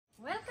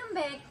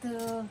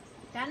to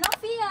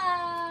Danofia.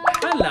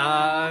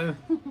 Hello.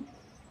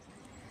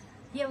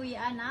 Here we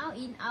are now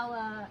in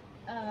our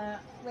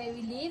where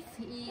we live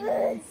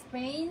in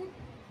Spain.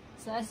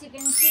 So as you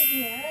can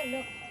see here,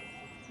 look,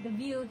 the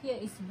view here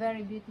is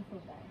very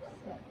beautiful, guys.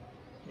 Look.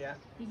 Yeah.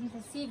 This is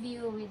a sea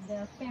view with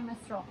the famous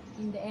rock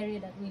in the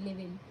area that we live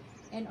in.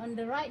 And on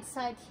the right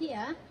side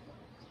here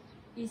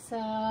is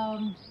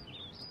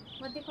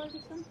what they call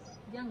this one?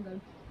 Jungle.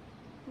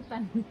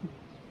 Hutan.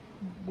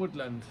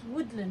 Woodland.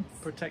 Woodlands.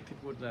 Protected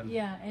woodland.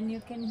 Yeah, and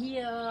you can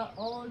hear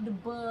all the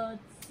birds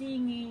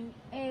singing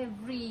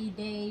every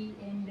day,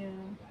 and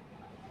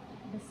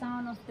the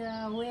sound of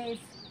the waves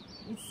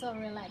is so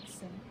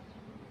relaxing.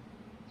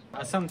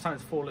 I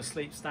sometimes fall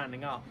asleep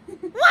standing up.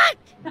 What?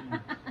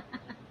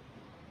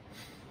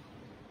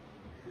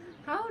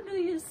 How do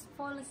you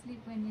fall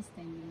asleep when you're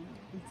standing up?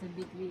 It's a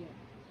bit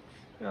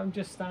weird. I'm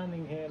just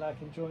standing here like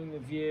enjoying the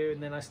view,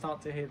 and then I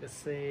start to hear the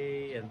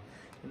sea, and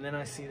then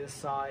I see the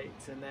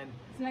sights, and then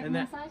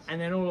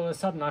and then all of a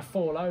sudden I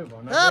fall over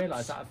and I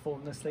realise that I've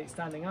fallen asleep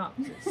standing up.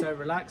 It's so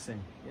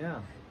relaxing.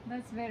 Yeah.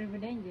 That's very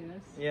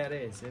dangerous. Yeah, it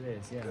is. It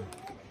is. Yeah.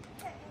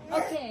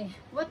 Okay,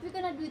 what we're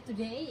gonna do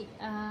today,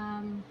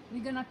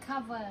 we're gonna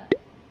cover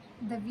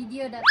the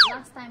video that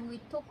last time we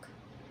took.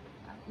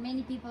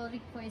 Many people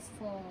request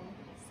for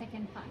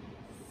second part.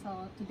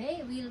 So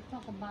today we'll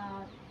talk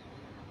about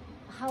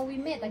how we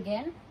met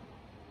again,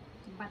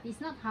 but it's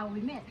not how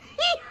we met.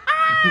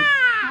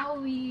 How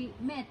we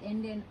met,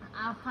 and then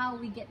how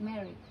we get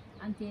married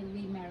until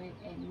we married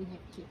and we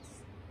have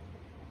kids.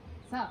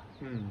 So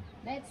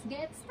let's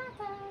get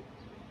started.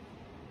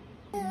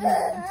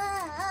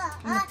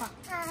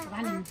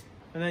 Running.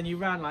 And then you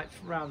ran like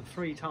around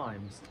 3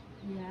 times.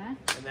 Yeah.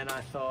 And then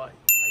I thought,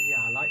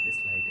 yeah, I like this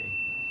lady.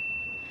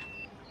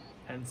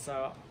 And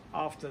so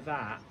after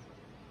that,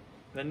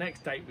 the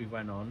next date we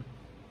went on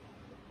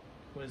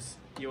was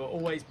you were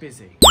always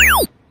busy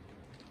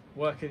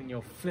working in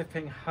your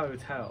flipping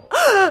hotel.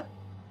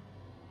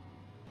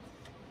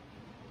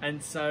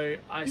 And so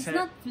I said,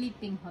 it's not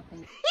flipping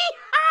hotel.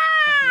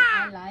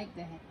 I like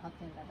the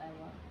hotel that I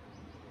work.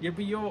 Yeah,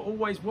 but you're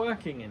always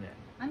working in it.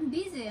 I'm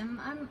busy.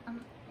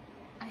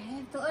 I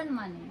have to earn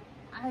money.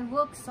 I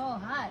work so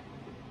hard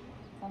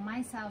for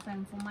myself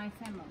and for my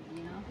family,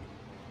 you know.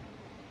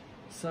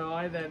 So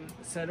I then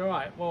said, all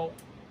right, well,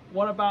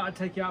 what about I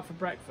take you out for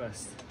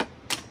breakfast?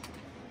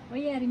 Oh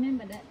yeah, I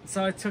remember that.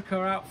 So I took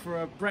her out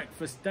for a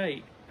breakfast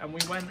date, and we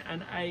went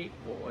and ate.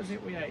 What was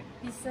it we ate?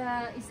 It's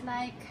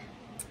like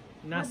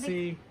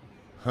nasi.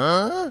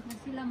 Nasi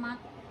lemak.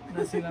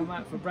 Nasi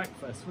lemak for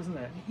breakfast, wasn't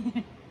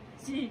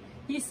it?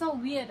 He's so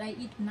weird. I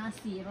eat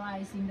nasi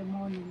rice in the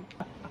morning.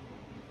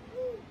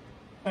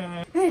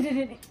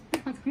 Okay.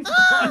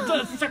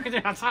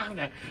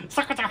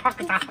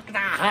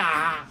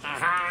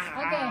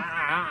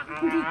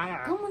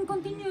 Come on,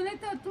 continue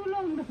later. Too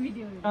long the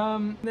video.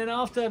 Then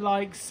after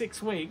like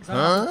 6 weeks, I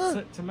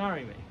asked to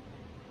marry me.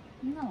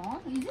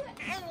 No, is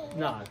it?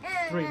 No,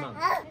 3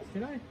 months.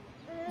 Did I?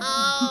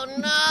 Oh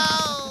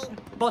no!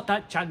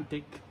 Bota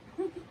cantik.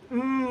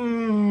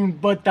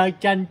 Bota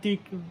cantik.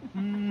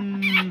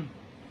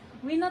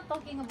 We're not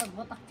talking about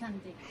botak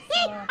cantik.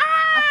 So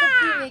after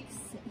 3 weeks,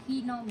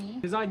 he know me.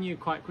 Because I knew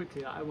quite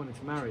quickly that I wanted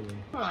to marry you.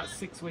 About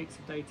 6 weeks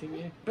of dating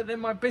you. But then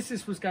my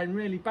business was going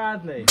really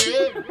badly.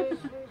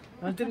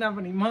 I didn't have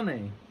any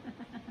money.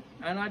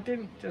 And I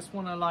didn't just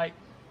want to like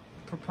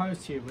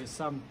propose to you with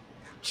some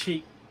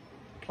cheap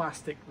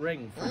plastic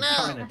ring from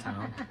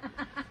Chinatown.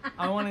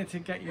 I wanted to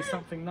get you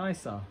something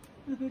nicer.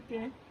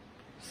 Okay.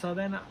 So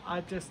then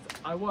I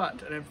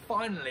worked, and then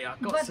finally I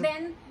got some... But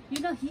then, you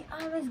know, he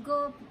always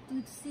go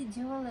to see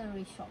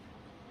jewelry shop.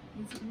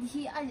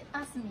 He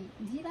asked me,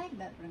 do you like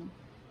that ring?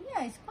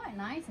 Yeah, it's quite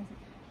nice. I said,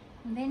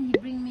 and then he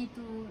bring me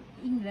to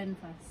England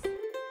first.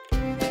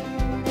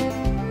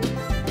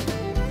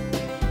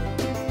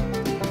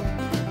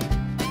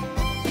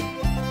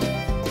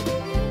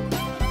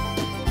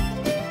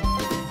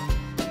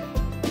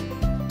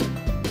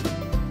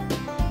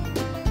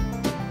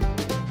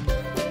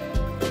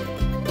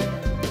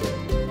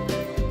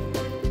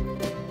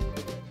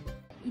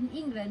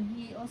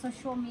 He also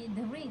showed me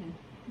the ring.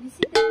 You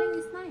see, the ring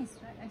is nice,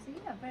 right? I said,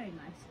 yeah, very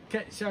nice.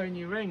 Kept showing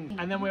you rings,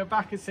 and then we were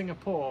back in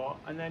Singapore,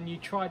 and then you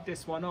tried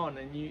this one on,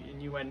 and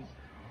you went,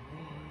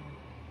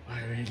 oh,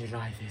 I really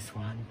like this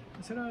one.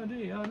 I said, oh, do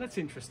you? Oh, that's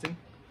interesting.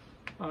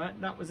 All right,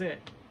 that was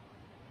it.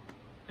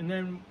 And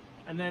then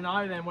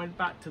I then went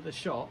back to the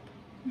shop,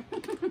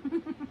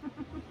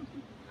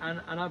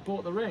 and I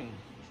bought the ring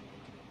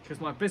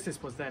because my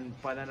business was then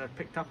by then I'd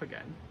picked up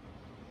again.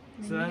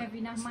 Then so you have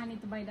enough money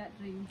to buy that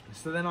ring.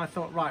 So then I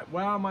thought, right,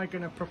 where am I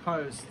going to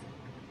propose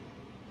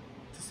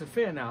to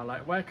Sophia now?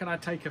 Like, where can I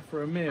take her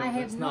for a meal? I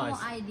have that's no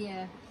nice?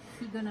 idea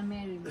he's going to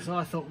marry me. So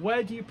I thought,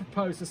 where do you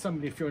propose to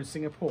somebody if you're in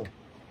Singapore?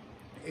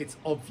 It's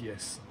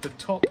obvious. The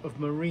top of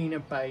Marina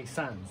Bay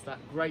Sands, that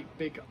great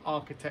big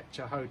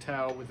architecture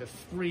hotel with the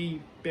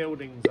 3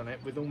 buildings on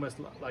it with almost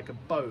like a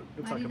boat.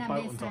 Looks like a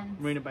boat on top.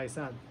 Marina Bay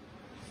Sands.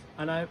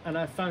 And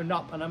I phoned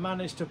up and I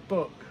managed to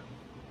book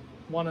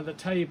one of the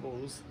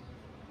tables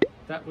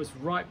that was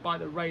right by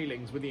the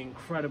railings with the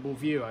incredible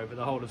view over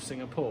the whole of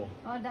Singapore.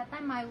 Oh, that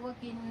time I work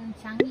in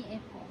Changi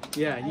Airport.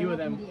 Yeah, I you were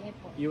work in then the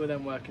airport. you were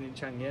then working in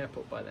Changi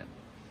Airport by then.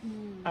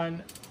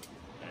 Mm.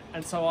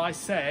 And so I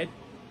said,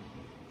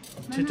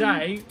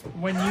 today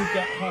when you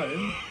get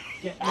home,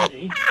 get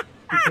ready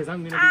because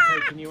I'm going to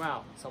be taking you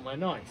out somewhere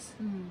nice.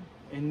 Mm.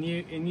 And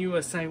you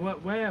were saying,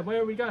 where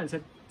are we going?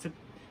 So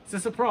it's a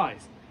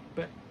surprise,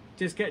 but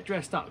just get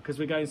dressed up because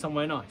we're going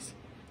somewhere nice.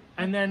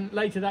 And then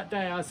later that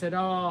day I said,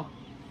 oh,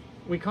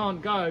 we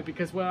can't go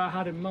because where I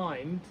had in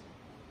mind,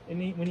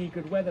 we need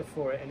good weather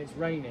for it and it's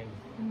raining.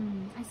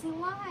 Mm. I said,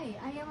 why?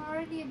 I am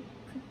already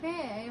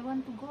prepared. I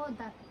want to go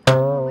that.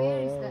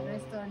 Where is that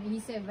restaurant? He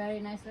said, very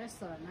nice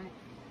restaurant.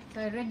 So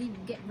I already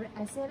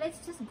I said,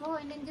 let's just go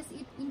and then just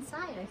eat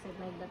inside. I said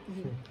like that to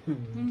him.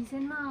 And he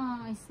said, no,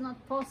 it's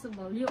not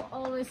possible. You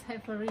always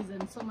have a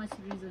reason, so much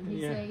reason.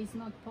 He said, it's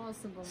not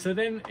possible. So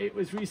then it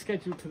was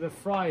rescheduled to the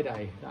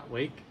Friday that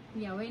week.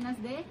 Yeah,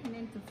 Wednesday and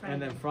then to Friday.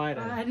 And then Friday.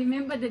 I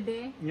remember the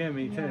day. Yeah,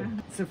 me too. Yeah.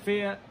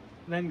 Sophia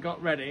then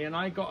got ready and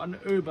I got an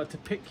Uber to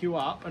pick you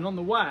up, and on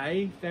the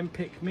way then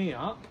pick me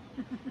up.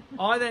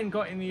 I then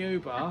got in the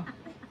Uber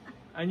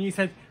and you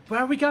said,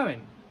 where are we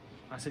going?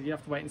 I said, you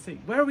have to wait and see.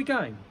 Where are we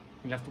going?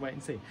 You have to wait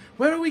and see.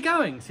 Where are we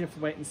going? So you have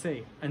to wait and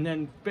see. And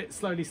then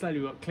slowly we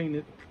got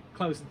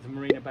closer to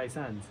Marina Bay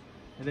Sands.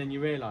 And then you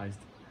realised,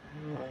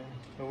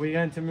 are we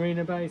going to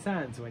Marina Bay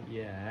Sands? I went,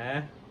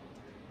 yeah.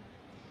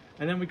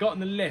 And then we got in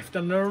the lift,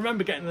 and I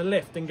remember getting in the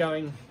lift and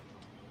going,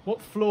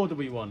 what floor do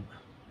we want?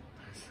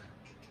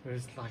 It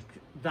was like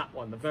that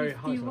one, the very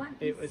high one.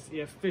 It was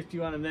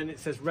 51, and then it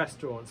says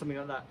restaurant, something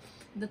like that.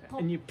 The top.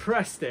 And you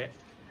pressed it,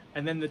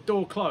 and then the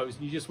door closed,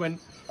 and you just went,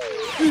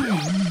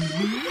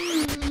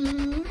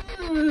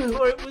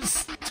 or it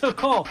was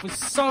took off with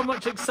so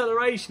much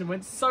acceleration and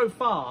went so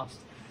fast.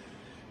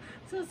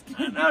 So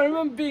scary. And I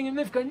remember being in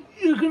the lift going,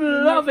 you're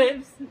gonna love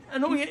it,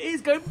 and all your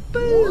ears go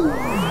boom.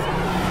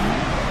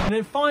 And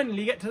then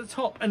finally you get to the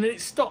top, and then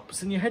it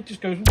stops, and your head just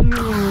goes. And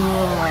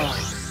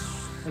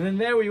then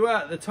there we were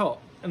at the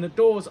top, and the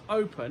doors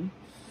open.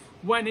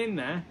 Went in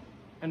there,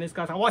 and this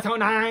guy's like, "What's your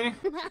name?"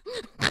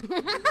 So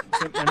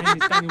my name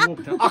is Daniel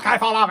Warburton. Okay,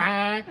 follow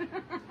me.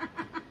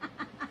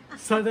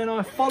 So then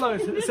I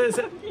followed.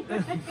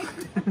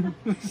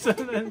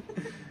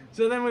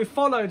 So then we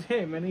followed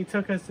him, and he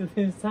took us to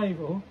this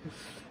table,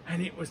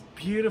 and it was a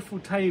beautiful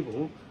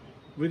table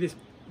with this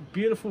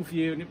beautiful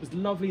view, and it was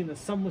lovely, and the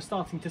sun was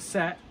starting to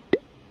set.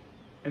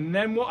 And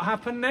then what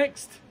happened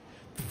next?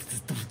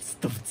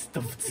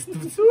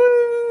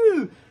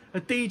 A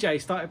DJ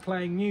started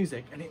playing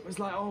music, and it was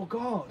like, oh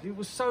god, it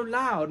was so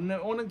loud, and I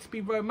wanted it to be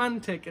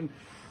romantic, and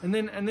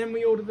then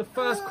we ordered the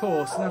first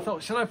course, and I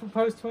thought, shall I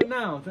propose to her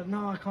now? I thought,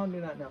 no, I can't do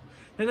that now.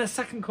 Then the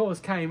second course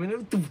came,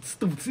 and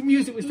the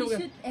music was still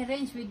going. You should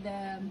arrange with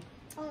the.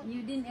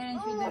 You didn't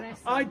arrange with the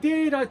rest. I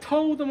did. I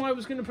told them I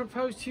was going to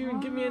propose to you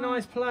and give me a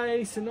nice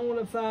place and all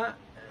of that.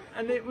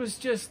 And it was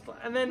just,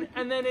 and then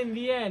in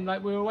the end,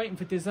 like we were waiting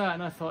for dessert,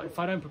 and I thought, if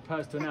I don't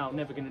propose to her now, I'm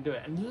never going to do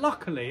it. And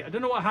luckily, I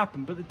don't know what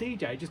happened, but the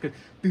DJ just goes,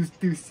 deuce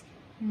deuce,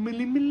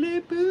 milli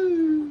milli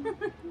boo,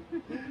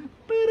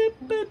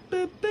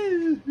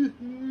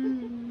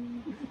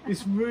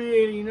 this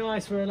really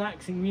nice,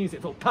 relaxing music.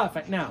 I thought,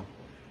 perfect now.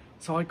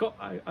 So I got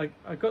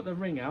the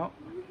ring out,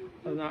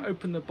 and I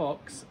opened the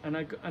box, and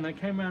I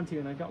came around to you,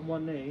 and I got on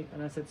one knee,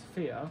 and I said,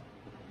 Sophia,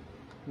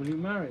 will you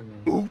marry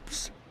me?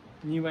 Oops.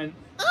 And you went.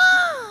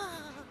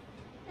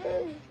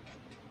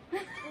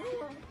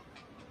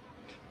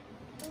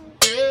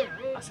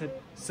 I said,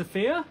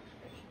 Sophia?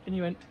 And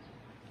you went,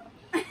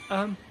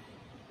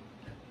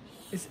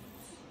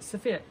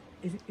 Sophia,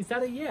 is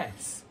that a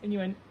yes? And you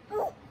went,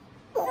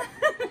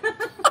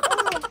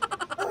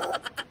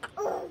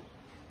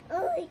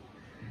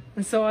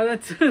 and so I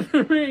took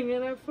the ring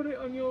and I put it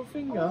on your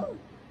finger.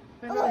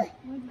 And I went,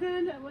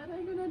 What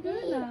are you gonna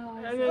do now?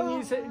 and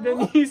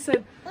then you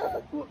said,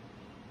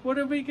 what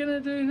are we gonna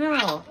do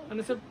now?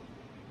 And I said,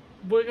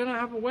 we're gonna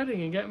have a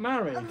wedding and get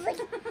married.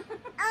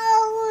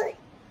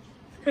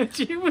 And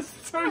she was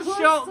so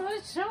shocked.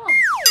 So shocked.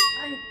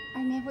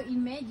 I never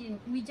imagined.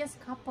 We just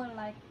couple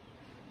like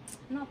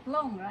not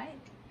long, right?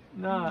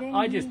 No, Then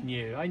I just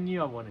knew. I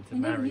knew I wanted to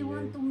and marry then you. you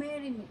want to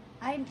marry me.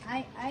 I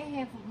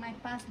have my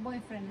past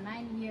boyfriend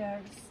 9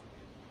 years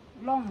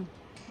long,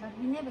 but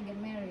we never get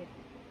married.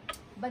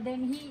 But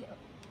then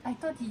I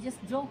thought he just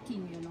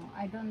joking, you know.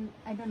 I don't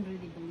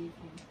really believe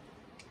him.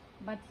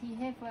 But he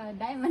have a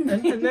diamond.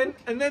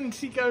 And then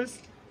she goes,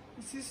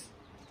 this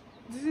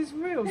is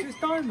real. This is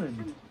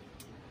diamond.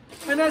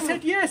 And I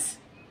said, yes.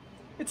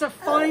 It's a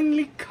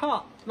finely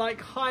cut,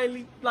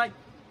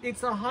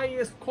 it's the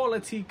highest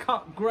quality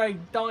cut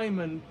grade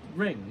diamond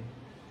ring.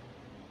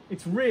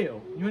 It's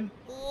real. You went,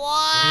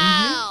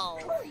 Wow.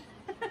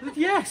 I said,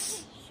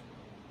 yes.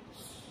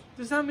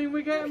 Does that mean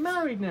we're getting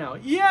married now?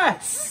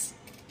 Yes.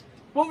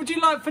 What would you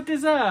like for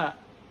dessert?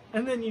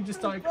 And then you just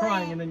started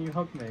crying, and then you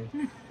hugged me,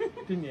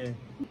 didn't you?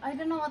 I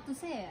don't know what to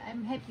say.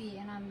 I'm happy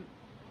and I'm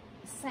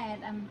sad.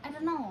 I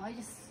don't know. I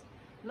just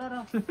lot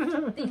of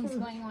things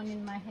going on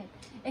in my head.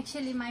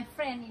 Actually, my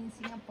friend in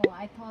Singapore,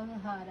 I told her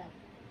that,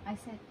 I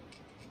said,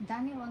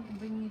 Danny want to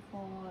bring me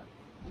for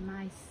a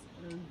nice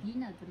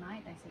dinner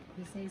tonight. I said,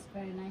 he says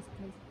very nice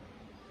place.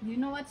 You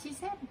know what she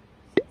said?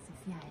 She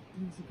says, yeah, I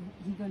think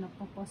he gonna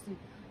propose to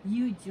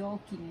you.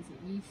 Joking. I said,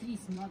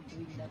 he's not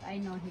doing that. I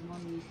know him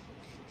only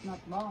not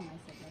long. I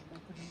said like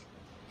that to him.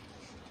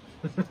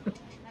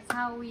 That's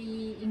how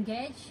we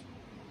engage.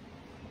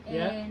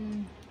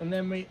 And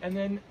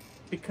then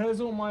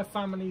because all my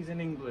family's in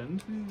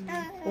England,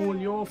 all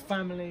your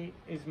family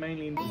is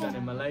mainly in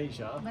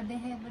Malaysia. But they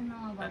haven't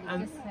know about it,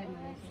 just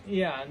Malaysia.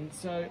 Yeah, and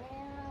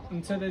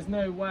so there's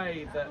no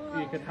way that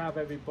you could have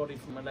everybody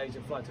from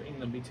Malaysia fly to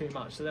England, be too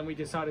much. So then we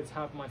decided to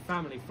have my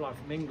family fly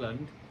from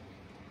England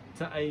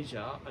to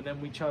Asia, and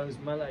then we chose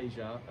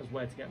Malaysia as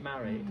where to get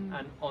married,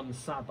 and on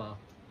Sabah.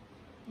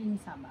 In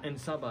Sabah. In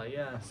Sabah,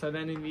 yeah. So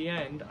then in the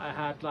end, I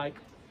had like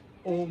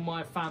all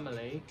my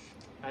family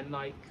and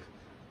like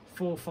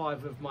 4 or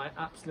 5 of my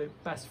absolute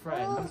best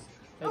friends.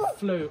 They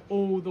flew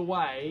all the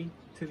way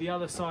to the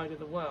other side of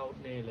the world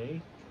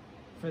nearly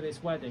for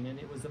this wedding, and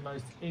it was the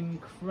most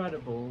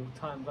incredible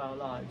time of our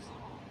lives.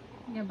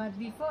 Yeah, but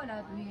before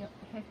that we have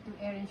to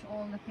arrange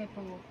all the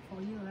paperwork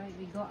for you, right?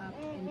 We go up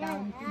and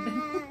down to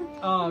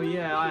the Oh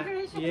yeah,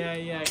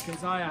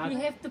 because I had... You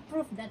have to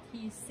prove that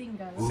he's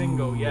single.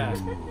 Single, yeah.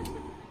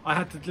 I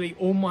had to delete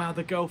all my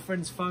other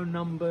girlfriends' phone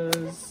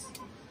numbers.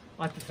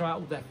 I had to throw out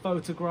all their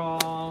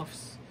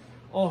photographs.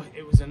 Oh,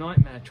 it was a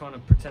nightmare trying to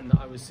pretend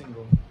that I was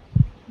single.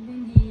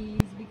 Then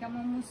he's become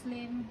a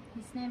Muslim.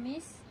 His name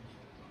is?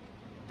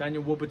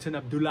 Daniel Warburton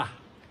Abdullah.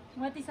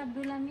 What is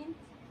Abdullah mean?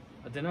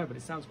 I don't know, but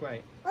it sounds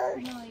great. No,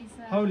 it's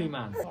Holy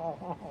man.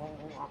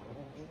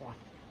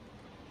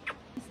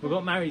 We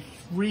got married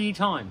 3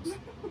 times.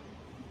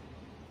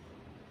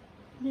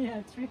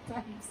 Yeah, 3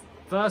 times.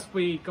 First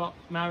we got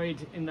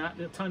married in that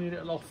little, tiny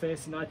little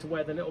office, and I had to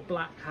wear the little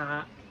black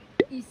hat.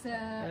 It's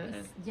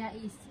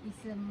Jais,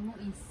 it's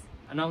Muiz.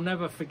 And I'll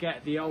never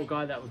forget the old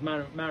guy that was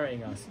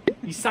marrying us.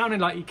 He sounded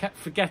like he kept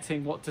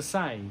forgetting what to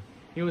say.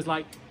 He was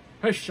like,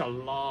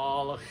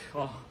 Inshallah.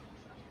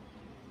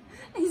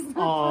 It's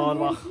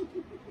not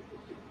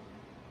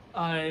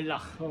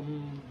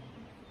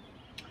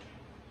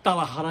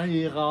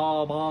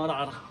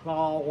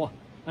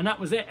and that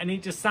was it, and he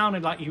just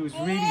sounded like he was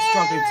really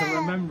struggling to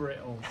remember it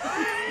all.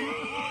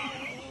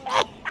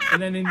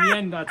 And then in the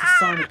end I had to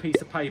sign a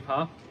piece of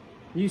paper.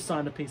 You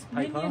signed a piece of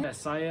paper.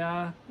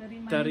 Saya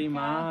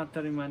terima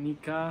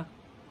nikah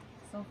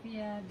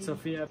Sofia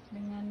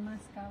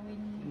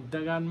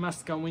dengan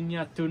mas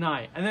kawinnya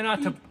tonight. And then I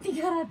had to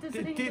 300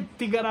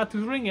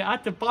 ringgit. I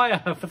had to buy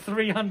her for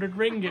 300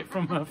 ringgit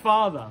from her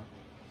father.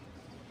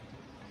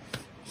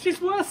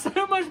 She's worth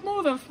so much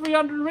more than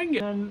 300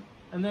 ringgit.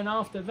 And then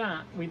after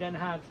that, we then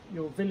had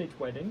your village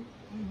wedding.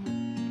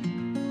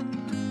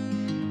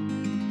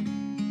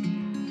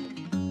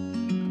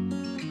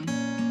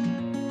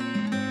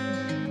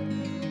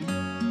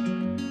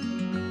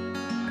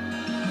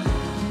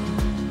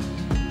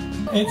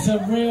 It's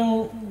a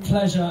real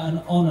pleasure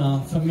and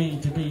honour for me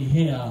to be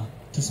here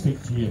to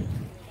speak to you.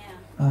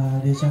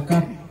 Dia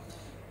cakap,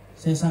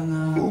 saya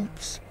sangat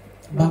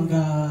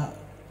bangga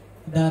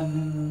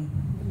dan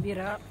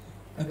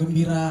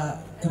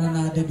gembira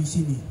kerana ada di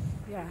sini.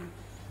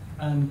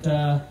 And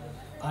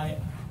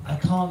I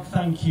can't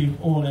thank you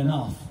all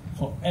enough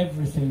for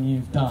everything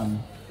you've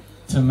done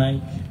to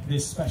make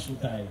this special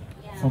day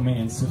for me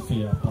and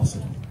Sophia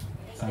possible.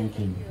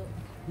 Thank you.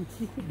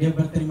 Dia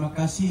berterima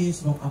kasih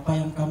sebab apa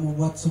yang kamu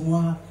buat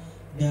semua,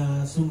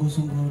 dia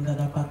sungguh-sungguh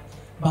tidak dapat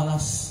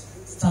balas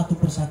satu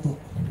persatu.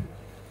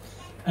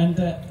 And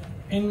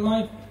in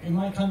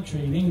my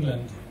country, in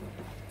England,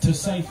 to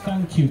say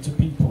thank you to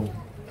people,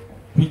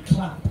 we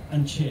clap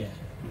and cheer.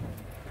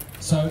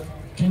 So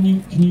can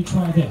you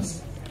try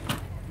this?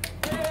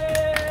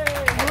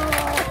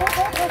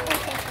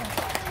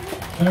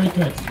 Very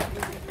good.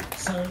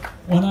 So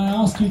when I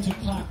ask you to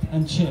clap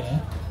and cheer,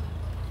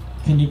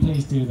 can you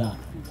please do that?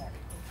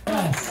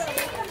 Yes.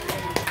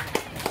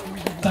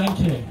 Thank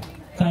you.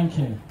 Thank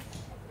you.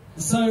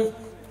 So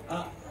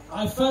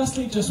I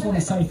firstly just want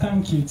to say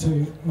thank you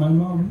to my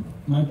mum,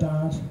 my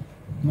dad,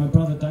 my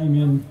brother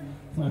Damien,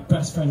 my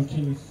best friend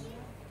Keith,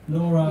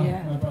 Laura,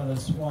 my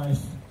brother's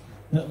wife,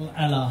 little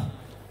Ella.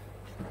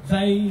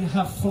 They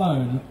have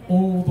flown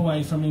all the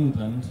way from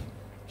England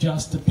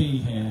just to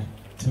be here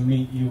to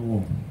meet you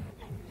all.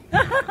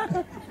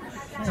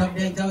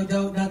 Sampai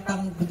jauh-jauh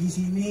datang pergi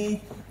sini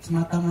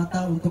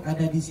semata-mata untuk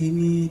ada di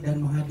sini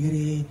dan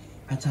menghadiri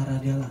acara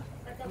dia lah.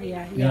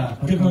 Yeah.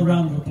 Give them a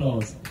round of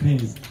applause,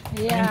 please.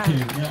 Yeah. Thank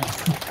you. Yeah.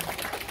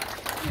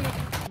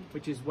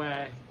 Which is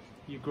where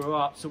you grew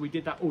up, so we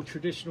did that all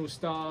traditional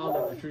style,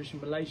 like the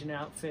traditional Malaysian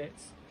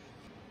outfits.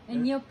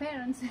 And your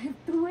parents have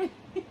to wear.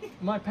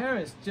 My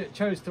parents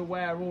chose to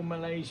wear all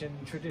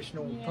Malaysian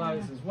traditional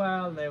clothes as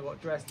well. They got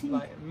dressed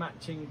like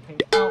matching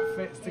pink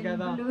outfits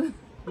together. Blue.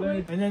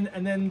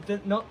 And then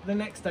not the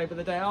next day, but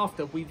the day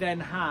after, we then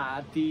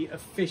had the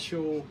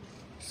official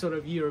sort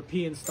of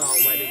European style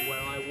wedding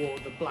where I wore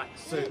the black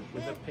suit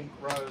with the pink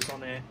rose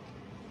on it,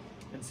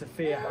 and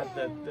Sophia had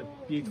the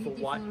beautiful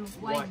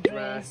white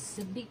dress.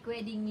 The big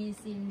wedding is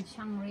in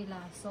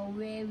Shangri-La, so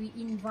where we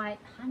invite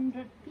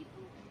 100 people.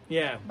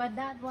 Yeah. But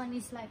that one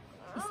is like,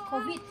 it's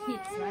COVID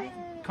hits,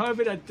 right?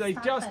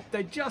 COVID,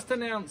 they just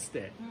announced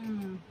it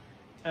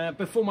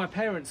before my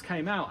parents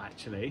came out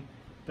actually,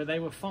 but they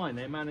were fine.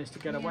 They managed to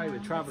get away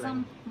with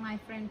traveling. My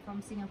friend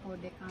from Singapore,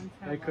 they can't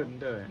travel. They couldn't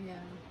do it. Yeah.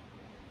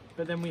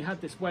 But then we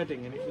had this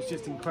wedding and it was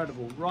just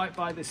incredible. Right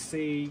by the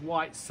sea,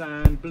 white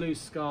sand, blue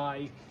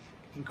sky,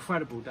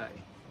 incredible day,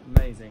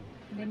 amazing.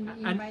 Then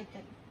we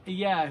invited.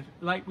 Yeah,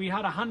 like we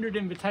had 100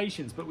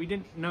 invitations, but we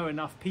didn't know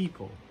enough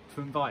people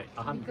to invite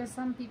 100. Because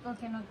some people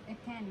cannot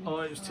attend.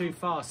 Oh, it was too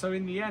far. So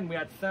in the end, we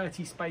had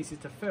 30 spaces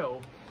to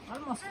fill.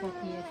 Almost 40.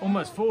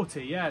 Almost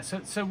 40, yeah.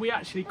 So we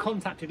actually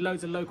contacted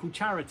loads of local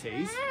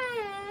charities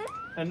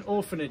and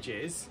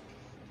orphanages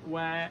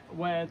where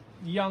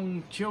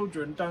young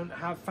children don't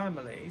have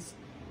families,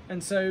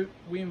 and so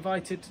we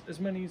invited as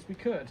many as we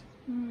could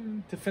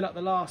to fill up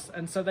the last.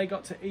 And so they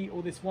got to eat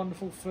all this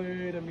wonderful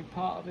food and be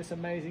part of this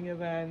amazing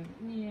event.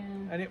 Yeah.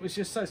 And it was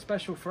just so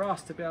special for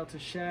us to be able to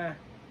share,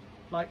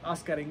 like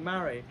us getting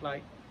married.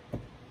 Like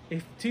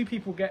if two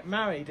people get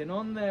married and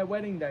on their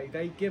wedding day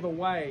they give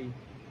away,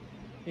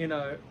 you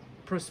know,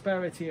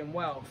 prosperity and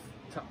wealth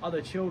to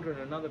other children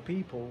and other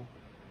people,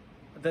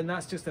 then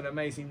that's just an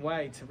amazing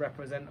way to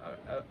represent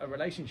a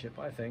relationship,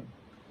 I think.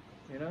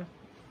 You know,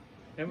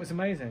 it was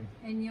amazing.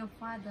 And your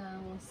father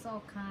was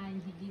so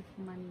kind. He gave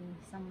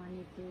some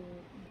money to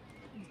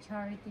the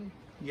charity.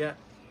 Yeah.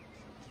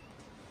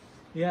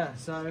 Yeah.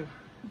 So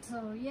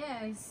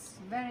yeah, it's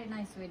very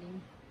nice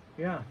wedding.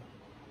 Yeah.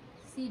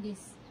 See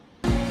this.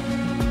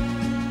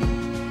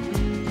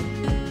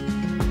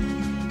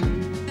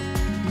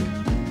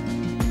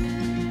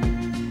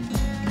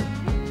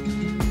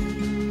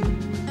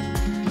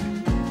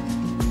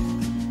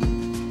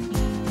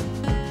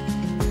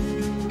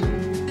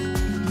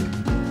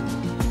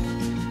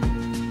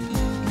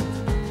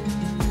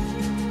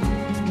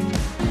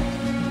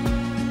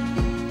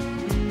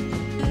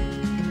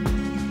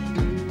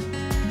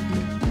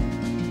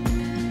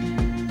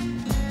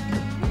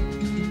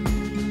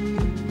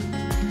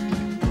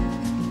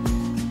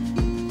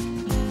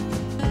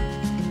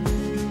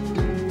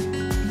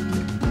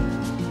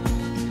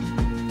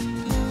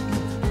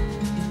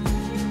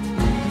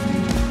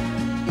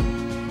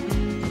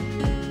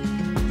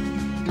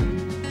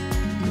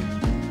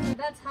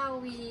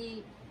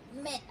 We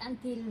met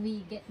until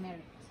we get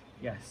married.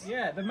 Yes.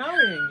 Yeah, the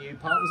marrying you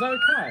part was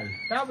okay.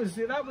 That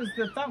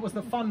was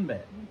the fun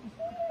bit.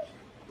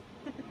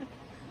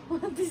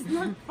 What is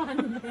not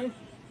fun bit?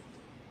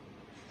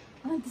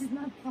 What is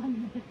not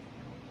fun bit?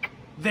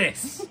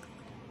 This.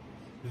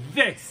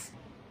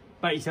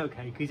 But it's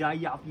okay because I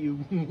love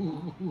you.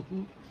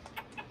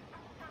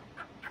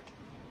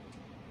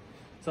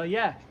 So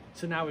yeah.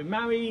 So now we're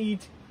married.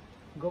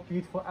 We've got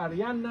beautiful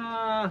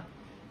Ariana.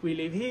 We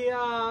live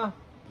here.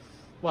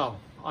 Well,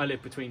 I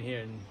live between here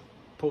and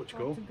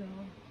Portugal.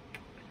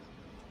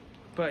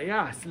 But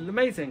yeah, it's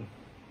amazing.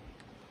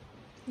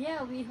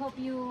 Yeah, we hope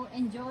you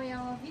enjoy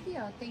our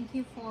video. Thank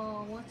you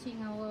for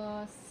watching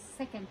our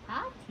second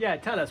part. Yeah,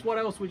 tell us, what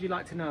else would you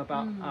like to know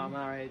about our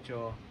marriage,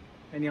 or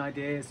any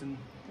ideas, and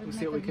we'll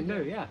see what we can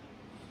do. Yeah.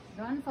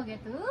 Don't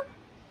forget to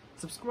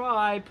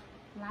subscribe,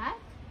 like,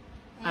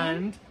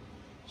 and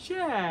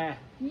share.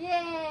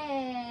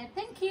 Yeah,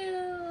 thank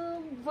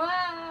you.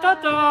 Bye.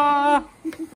 Ta-da!